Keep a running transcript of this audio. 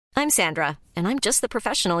I'm Sandra, and I'm just the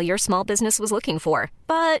professional your small business was looking for.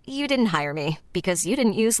 But you didn't hire me because you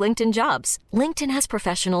didn't use LinkedIn Jobs. LinkedIn has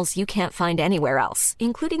professionals you can't find anywhere else,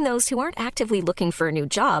 including those who aren't actively looking for a new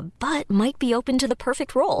job, but might be open to the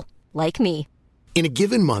perfect role, like me. In a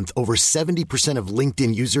given month, over 70% of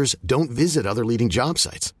LinkedIn users don't visit other leading job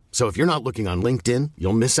sites. So if you're not looking on LinkedIn,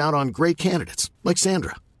 you'll miss out on great candidates like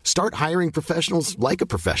Sandra. Start hiring professionals like a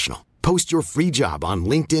professional. Post your free job on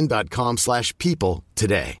linkedin.com/people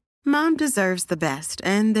today. Mom deserves the best,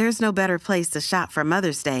 and there's no better place to shop for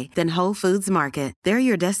Mother's Day than Whole Foods Market. They're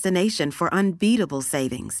your destination for unbeatable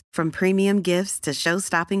savings, from premium gifts to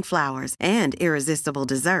show-stopping flowers and irresistible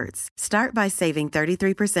desserts. Start by saving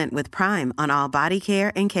 33% with Prime on all body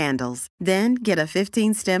care and candles. Then get a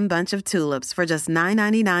 15-stem bunch of tulips for just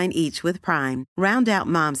 $9.99 each with Prime. Round out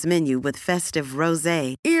Mom's menu with festive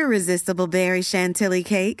rosé, irresistible berry chantilly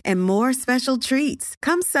cake, and more special treats.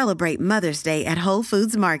 Come celebrate Mother's Day at Whole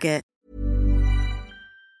Foods Market.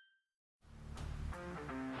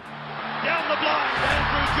 Down the blind,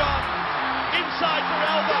 Andrew John. Inside for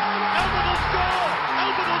Albert. Albert will score.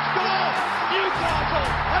 Albert will score. Newcastle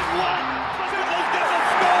have won. Fiddler's going to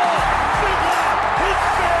score. Fiddler, it's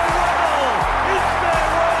farewell. It's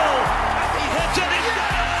farewell. He hits it. He's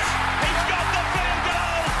got it. He's got the field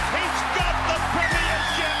goal. He's got the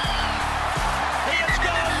premiership. He has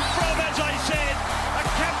gone from, as I said, a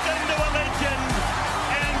captain to a legend,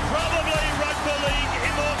 and probably rugby league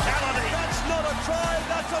immortality. That's not a try.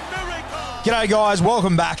 That's a miracle. G'day guys,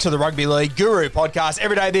 welcome back to the Rugby League Guru podcast.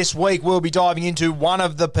 Every day this week we'll be diving into one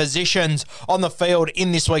of the positions on the field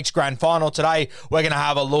in this week's grand final. Today we're going to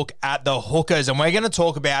have a look at the hookers and we're going to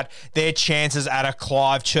talk about their chances at a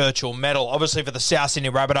Clive Churchill medal. Obviously for the South Sydney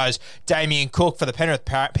Rabbitohs, Damien Cook; for the Penrith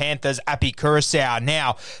Panthers, Api Koroisau.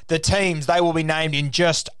 Now, the teams, they will be named in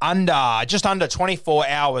just under 24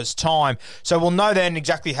 hours time. So we'll know then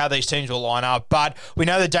exactly how these teams will line up. But we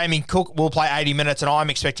know that Damien Cook will play 80 minutes and I'm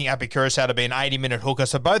expecting Api Koroisau to be an 80-minute hooker.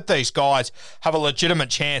 So both these guys have a legitimate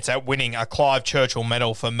chance at winning a Clive Churchill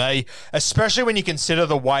medal for me, especially when you consider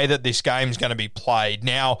the way that this game's going to be played.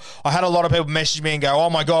 Now, I had a lot of people message me and go, oh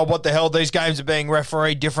my God, what the hell? These games are being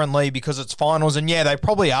refereed differently because it's finals. And yeah, they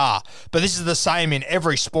probably are. But this is the same in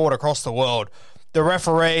every sport across the world. The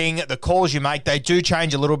refereeing, the calls you make, they do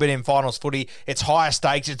change a little bit in finals footy. It's higher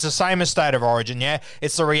stakes. It's the same as State of Origin, yeah?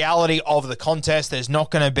 It's the reality of the contest. There's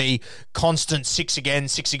not going to be constant 6 again,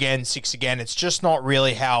 6 again, 6 again. It's just not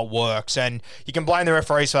really how it works. And you can blame the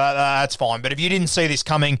referees for that. That's fine. But if you didn't see this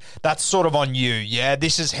coming, that's sort of on you, yeah?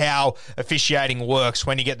 This is how officiating works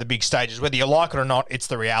when you get the big stages. Whether you like it or not, it's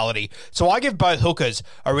the reality. So I give both hookers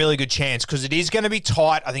a really good chance because it is going to be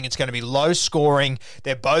tight. I think it's going to be low scoring.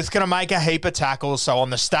 They're both going to make a heap of tackles. So on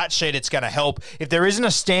the stat sheet, it's going to help. If there isn't a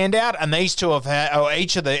standout, and these two have had, or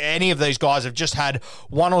any of these guys have just had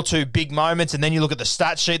one or two big moments, and then you look at the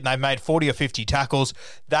stat sheet and they've made 40 or 50 tackles,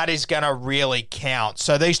 that is going to really count.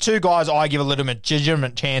 So these two guys, I give a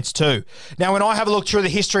legitimate chance too. Now, when I have a look through the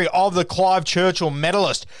history of the Clive Churchill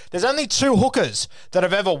medalist, there's only two hookers that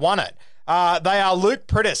have ever won it. They are Luke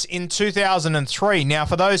Priddis in 2003. Now,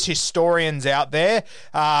 for those historians out there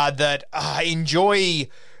that enjoy...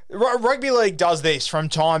 Rugby League does this from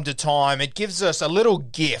time to time. It gives us a little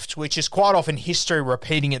gift, which is quite often history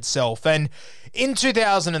repeating itself. And in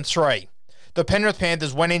 2003, the Penrith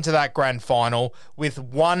Panthers went into that grand final with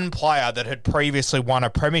one player that had previously won a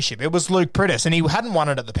premiership. It was Luke Priddis, and he hadn't won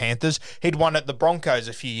it at the Panthers. He'd won it at the Broncos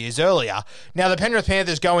a few years earlier. Now, the Penrith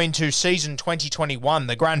Panthers go into season 2021,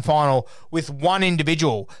 the grand final, with one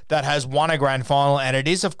individual that has won a grand final, and it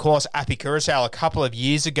is, of course, Api Koroisau a couple of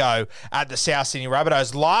years ago at the South Sydney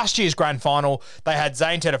Rabbitohs. Last year's grand final, they had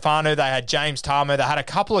Zane Tetefano, they had James Tamu, they had a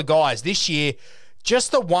couple of guys. This year,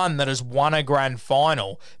 just the one that has won a grand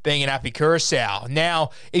final, being an Api Koroisau.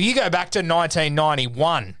 Now, if you go back to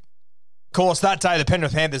 1991, of course, that day, the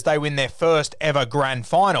Penrith Panthers, they win their first ever grand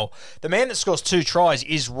final. The man that scores 2 tries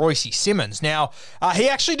is Royce Simmons. Now, he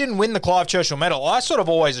actually didn't win the Clive Churchill medal. I sort of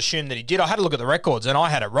always assumed that he did. I had a look at the records and I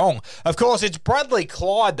had it wrong. Of course, it's Bradley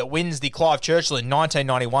Clyde that wins the Clive Churchill in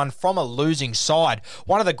 1991 from a losing side.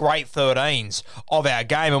 One of the great 13s of our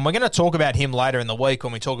game. And we're going to talk about him later in the week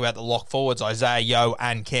when we talk about the lock forwards, Isaiah Yeo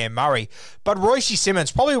and Cam Murray. But Royce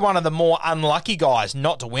Simmons, probably one of the more unlucky guys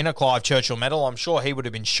not to win a Clive Churchill medal. I'm sure he would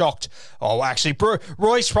have been shocked. Oh, actually,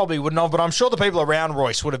 Royce probably wouldn't have, but I'm sure the people around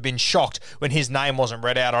Royce would have been shocked when his name wasn't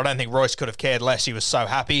read out. I don't think Royce could have cared less. He was so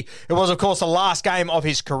happy. It was, of course, the last game of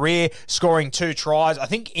his career, scoring 2 tries. I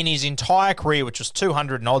think in his entire career, which was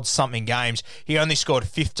 200 and odd something games, he only scored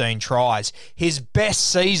 15 tries. His best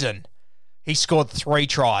season, he scored 3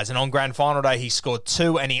 tries, and on grand final day he scored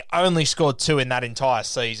 2, and he only scored 2 in that entire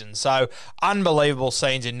season. So unbelievable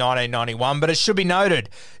scenes in 1991, but it should be noted,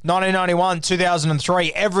 1991,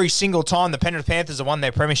 2003, every single time the Penrith Panthers have won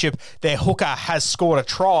their premiership, their hooker has scored a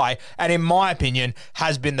try, and in my opinion,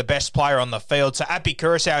 has been the best player on the field. So Api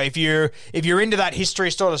Koroisau, if you're into that history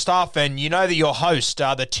sort of stuff, and you know that your host,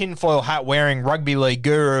 the tinfoil hat wearing rugby league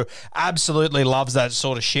guru, absolutely loves that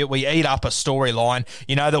sort of shit. We eat up a storyline.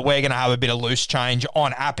 You know that we're going to have a bit of loose change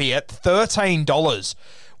on Api at $13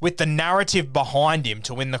 with the narrative behind him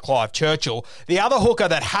to win the Clive Churchill. The other hooker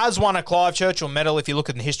that has won a Clive Churchill medal, if you look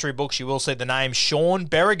at the history books, you will see the name Sean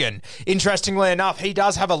Berrigan. Interestingly enough, he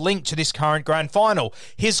does have a link to this current grand final.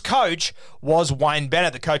 His coach was Wayne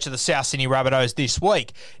Bennett, the coach of the South Sydney Rabbitohs this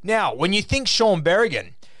week. Now, when you think Sean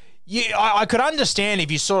Berrigan, I could understand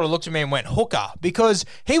if you sort of looked at me and went hooker, because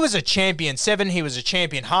he was a champion 7, he was a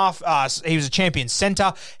champion half, he was a champion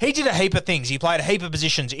centre. He did a heap of things. He played a heap of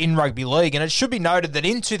positions in rugby league, and it should be noted that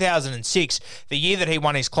in 2006, the year that he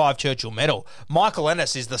won his Clive Churchill medal, Michael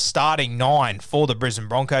Ennis is the starting 9 for the Brisbane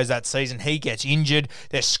Broncos that season. He gets injured.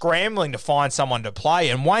 They're scrambling to find someone to play,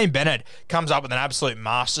 and Wayne Bennett comes up with an absolute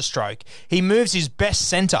masterstroke. He moves his best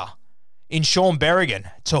centre in Sean Berrigan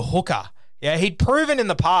to hooker. Yeah, he'd proven in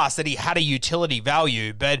the past that he had a utility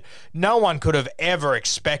value, but no one could have ever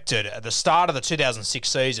expected at the start of the 2006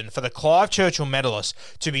 season for the Clive Churchill medalist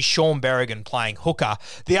to be Sean Berrigan playing hooker.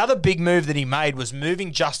 The other big move that he made was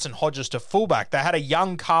moving Justin Hodges to fullback. They had a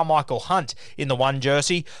young Carmichael Hunt in the 1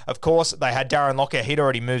 jersey. Of course, they had Darren Lockyer. He'd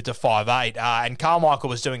already moved to 5'8", and Carmichael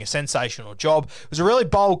was doing a sensational job. It was a really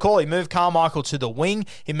bold call. He moved Carmichael to the wing.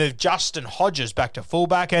 He moved Justin Hodges back to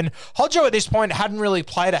fullback, and Hodjo at this point hadn't really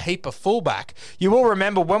played a heap of fullback. You will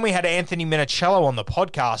remember when we had Anthony Minichiello on the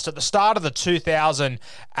podcast at the start of the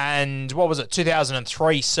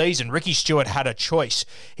 2003 season, Ricky Stewart had a choice.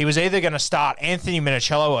 He was either going to start Anthony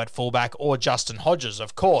Minichiello at fullback or Justin Hodges.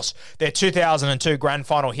 Of course, their 2002 grand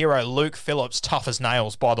final hero, Luke Phillips, tough as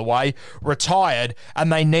nails, by the way, retired,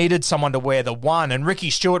 and they needed someone to wear the 1. And Ricky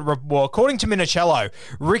Stewart, well, according to Minichiello,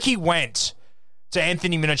 Ricky went to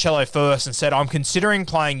Anthony Minichiello first and said, I'm considering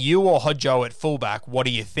playing you or Hodjo at fullback. What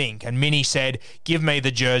do you think? And Mini said, give me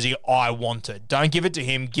the jersey. I want it. Don't give it to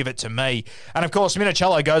him. Give it to me. And of course,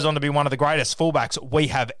 Minichiello goes on to be one of the greatest fullbacks we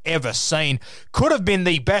have ever seen. Could have been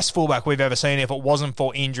the best fullback we've ever seen if it wasn't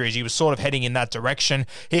for injuries. He was sort of heading in that direction.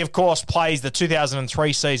 He, of course, plays the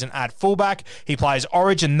 2003 season at fullback. He plays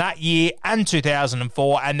Origin that year and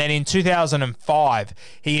 2004. And then in 2005,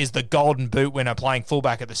 he is the Golden Boot winner playing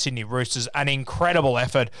fullback at the Sydney Roosters. An incredible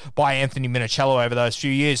effort by Anthony Minichiello over those few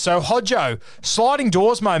years. So Hodjo, sliding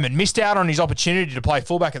doors moment, missed out on his opportunity to play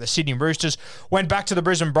fullback at the Sydney Roosters, went back to the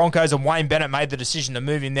Brisbane Broncos, and Wayne Bennett made the decision to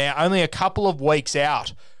move him there only a couple of weeks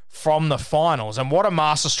out from the finals, and what a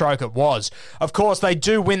masterstroke it was. Of course, they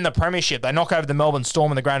do win the premiership. They knock over the Melbourne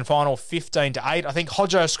Storm in the grand final 15-8. I think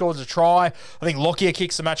Hodjo scores a try. I think Lockyer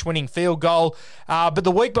kicks the match-winning field goal. But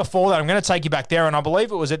the week before that, I'm going to take you back there, and I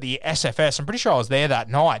believe it was at the SFS. I'm pretty sure I was there that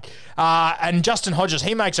night. And Justin Hodges,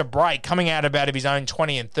 he makes a break coming out about of his own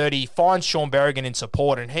 20 and 30, finds Sean Berrigan in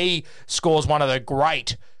support, and he scores one of the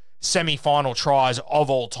great semi-final tries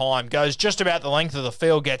of all time. Goes just about the length of the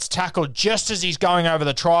field, gets tackled just as he's going over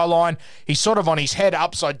the try line. He's sort of on his head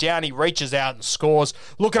upside down. He reaches out and scores.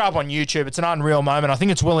 Look it up on YouTube. It's an unreal moment. I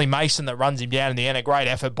think it's Willie Mason that runs him down in the end. A great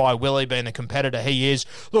effort by Willie, being the competitor he is.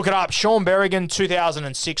 Look it up. Sean Berrigan,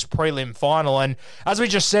 2006 prelim final. And as we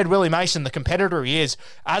just said, Willie Mason, the competitor he is,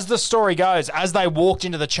 as the story goes, as they walked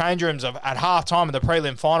into the change rooms at halftime of the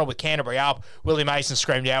prelim final with Canterbury up, Willie Mason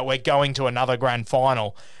screamed out, "We're going to another grand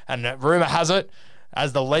final." And rumour has it,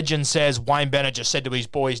 as the legend says, Wayne Bennett just said to his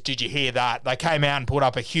boys, did you hear that? They came out and put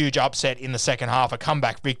up a huge upset in the second half, a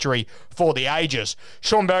comeback victory for the ages.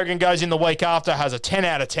 Sean Berrigan goes in the week after, has a 10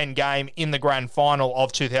 out of 10 game in the grand final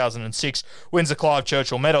of 2006, wins the Clive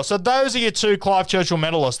Churchill medal. So those are your 2 Clive Churchill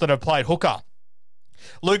medalists that have played hooker.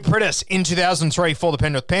 Luke Prittis in 2003 for the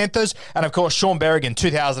Penrith Panthers, and of course Sean Berrigan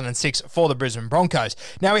 2006 for the Brisbane Broncos.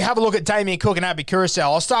 Now we have a look at Damien Cook and Api Koroisau.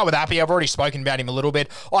 I'll start with Api. I've already spoken about him a little bit.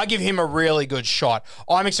 I give him a really good shot.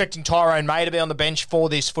 I'm expecting Tyrone May to be on the bench for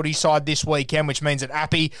this footy side this weekend, which means that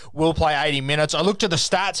Api will play 80 minutes. I looked at the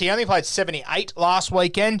stats. He only played 78 last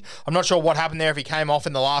weekend. I'm not sure what happened there, if he came off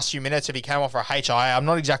in the last few minutes, if he came off for a HIA. I'm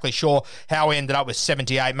not exactly sure how he ended up with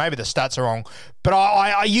 78. Maybe the stats are wrong.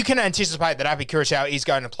 But you can anticipate that Api Koroisau is is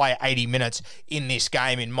going to play 80 minutes in this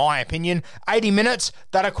game, in my opinion. 80 minutes,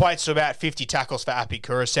 that equates to about 50 tackles for Api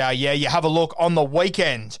Koroisau. Yeah, you have a look on the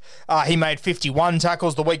weekend. He made 51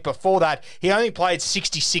 tackles. The week before that, he only played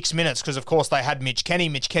 66 minutes because, of course, they had Mitch Kenny.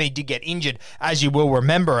 Mitch Kenny did get injured, as you will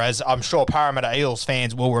remember, as I'm sure Parramatta Eels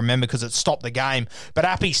fans will remember because it stopped the game. But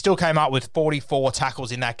Api still came up with 44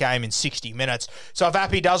 tackles in that game in 60 minutes. So if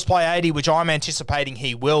Api does play 80, which I'm anticipating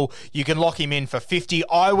he will, you can lock him in for 50.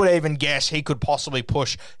 I would even guess he could possibly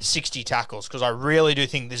push 60 tackles because I really do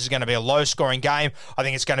think this is going to be a low-scoring game. I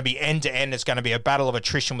think it's going to be end-to-end. It's going to be a battle of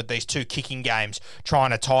attrition with these two kicking games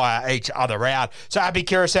trying to tire each other out. So Api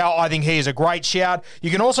Koroisau, I think he is a great shout. You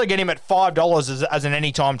can also get him at $5 as an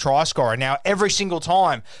anytime try scorer. Now, every single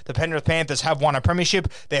time the Penrith Panthers have won a premiership,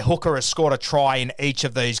 their hooker has scored a try in each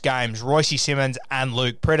of these games, Royce Simmons and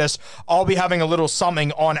Luke Priddis. I'll be having a little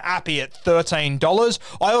something on Api at $13.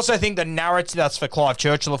 I also think the narrative, that's for Clive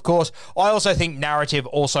Churchill, of course, I also think narrative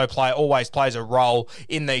always plays a role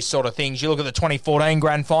in these sort of things. You look at the 2014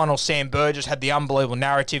 grand final, Sam Burgess had the unbelievable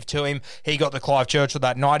narrative to him. He got the Clive Churchill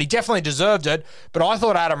that night. He definitely deserved it, but I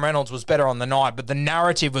thought Adam Reynolds was better on the night, but the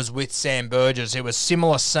narrative was with Sam Burgess. It was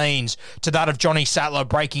similar scenes to that of Johnny Sattler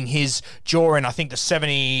breaking his jaw in, I think, the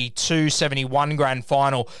 72-71 grand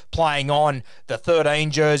final, playing on the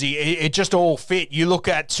 13 jersey. It just all fit. You look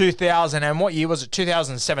at 2000, and what year was it?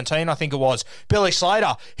 2017, I think it was. Billy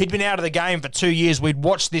Slater, he'd been out of the game for 2 years. We'd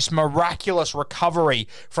watched this miraculous recovery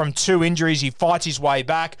from 2 injuries. He fights his way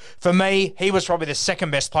back. For me, he was probably the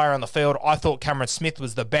second best player on the field. I thought Cameron Smith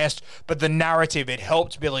was the best, but the narrative, it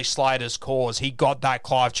helped Billy Slater's cause. He got that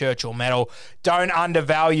Clive Churchill medal. Don't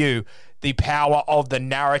undervalue the power of the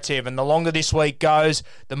narrative. And the longer this week goes,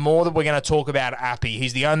 the more that we're going to talk about Api.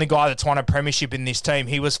 He's the only guy that's won a premiership in this team.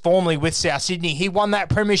 He was formerly with South Sydney. He won that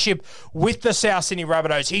premiership with the South Sydney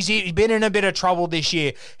Rabbitohs. He's been in a bit of trouble this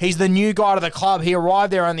year. He's the new guy to the club. He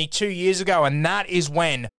arrived there only 2 years ago, and that is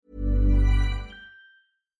when.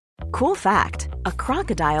 Cool fact, a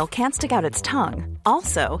crocodile can't stick out its tongue.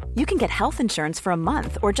 Also, you can get health insurance for a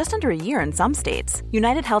month or just under a year in some states.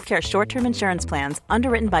 United Healthcare short-term insurance plans,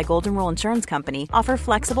 underwritten by Golden Rule Insurance Company, offer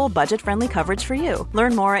flexible, budget-friendly coverage for you.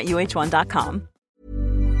 Learn more at uh1.com.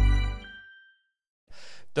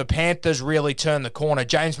 The Panthers really turned the corner.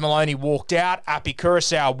 James Maloney walked out, Api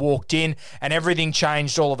Koroisau walked in, and everything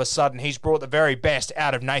changed all of a sudden. He's brought the very best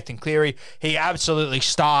out of Nathan Cleary. He absolutely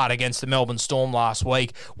starred against the Melbourne Storm last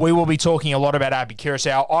week. We will be talking a lot about Api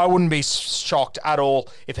Koroisau. I wouldn't be shocked at all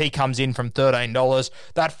if he comes in from $13.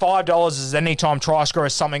 That $5 as an anytime try scorer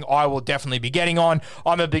is something I will definitely be getting on.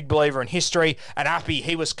 I'm a big believer in history, and Api,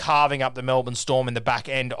 he was carving up the Melbourne Storm in the back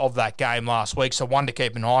end of that game last week, so one to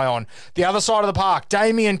keep an eye on. The other side of the park,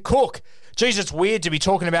 Damien Cook. Geez, it's weird to be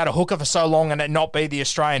talking about a hooker for so long and it not be the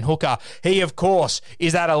Australian hooker. He, of course,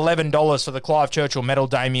 is at $11 for the Clive Churchill medal,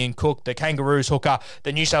 Damien Cook, the Kangaroos hooker,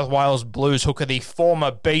 the New South Wales Blues hooker, the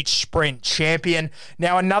former beach sprint champion.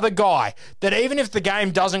 Now, another guy that even if the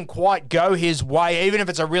game doesn't quite go his way, even if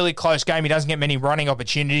it's a really close game, he doesn't get many running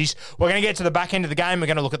opportunities. We're going to get to the back end of the game. We're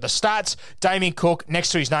going to look at the stats. Damien Cook,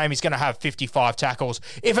 next to his name, he's going to have 55 tackles.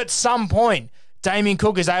 If at some point Damien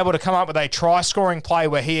Cook is able to come up with a try-scoring play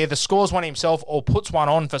where he either scores one himself or puts one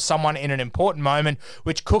on for someone in an important moment,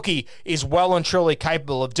 which Cookie is well and truly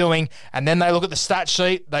capable of doing, and then they look at the stat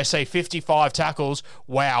sheet, they see 55 tackles,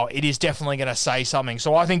 wow, it is definitely going to say something.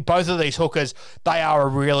 So I think both of these hookers, they are a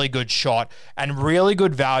really good shot and really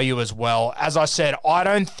good value as well. As I said, I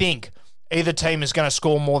don't think either team is going to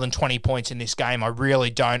score more than 20 points in this game. I really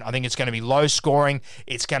don't. I think it's going to be low scoring.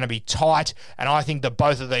 It's going to be tight. And I think that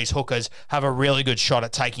both of these hookers have a really good shot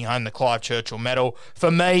at taking home the Clive Churchill medal.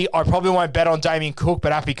 For me, I probably won't bet on Damien Cook,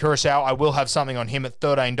 but Api Koroisau, I will have something on him at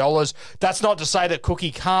 $13. That's not to say that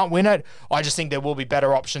Cookie can't win it. I just think there will be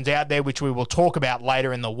better options out there, which we will talk about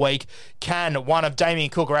later in the week. Can one of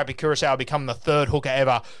Damien Cook or Api Koroisau become the third hooker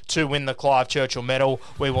ever to win the Clive Churchill medal?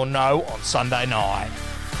 We will know on Sunday night.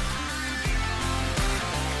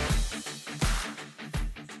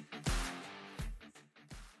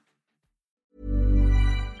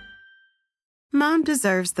 Mom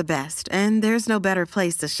deserves the best, and there's no better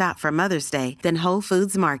place to shop for Mother's Day than Whole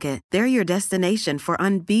Foods Market. They're your destination for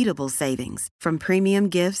unbeatable savings, from premium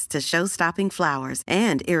gifts to show-stopping flowers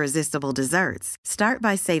and irresistible desserts. Start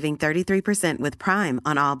by saving 33% with Prime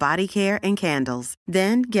on all body care and candles.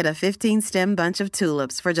 Then get a 15-stem bunch of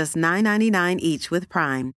tulips for just $9.99 each with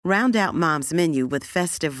Prime. Round out Mom's menu with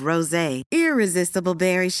festive rosé, irresistible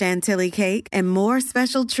berry chantilly cake, and more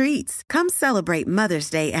special treats. Come celebrate Mother's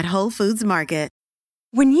Day at Whole Foods Market.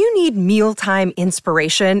 When you need mealtime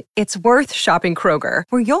inspiration, it's worth shopping Kroger,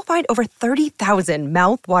 where you'll find over 30,000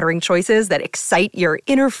 mouth-watering choices that excite your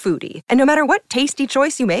inner foodie. And no matter what tasty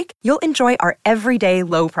choice you make, you'll enjoy our everyday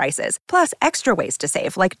low prices, plus extra ways to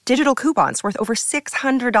save, like digital coupons worth over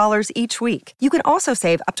 $600 each week. You can also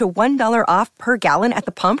save up to $1 off per gallon at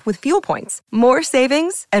the pump with fuel points. More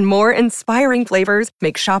savings and more inspiring flavors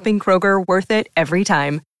make shopping Kroger worth it every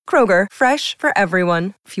time. Kroger, fresh for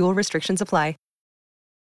everyone. Fuel restrictions apply.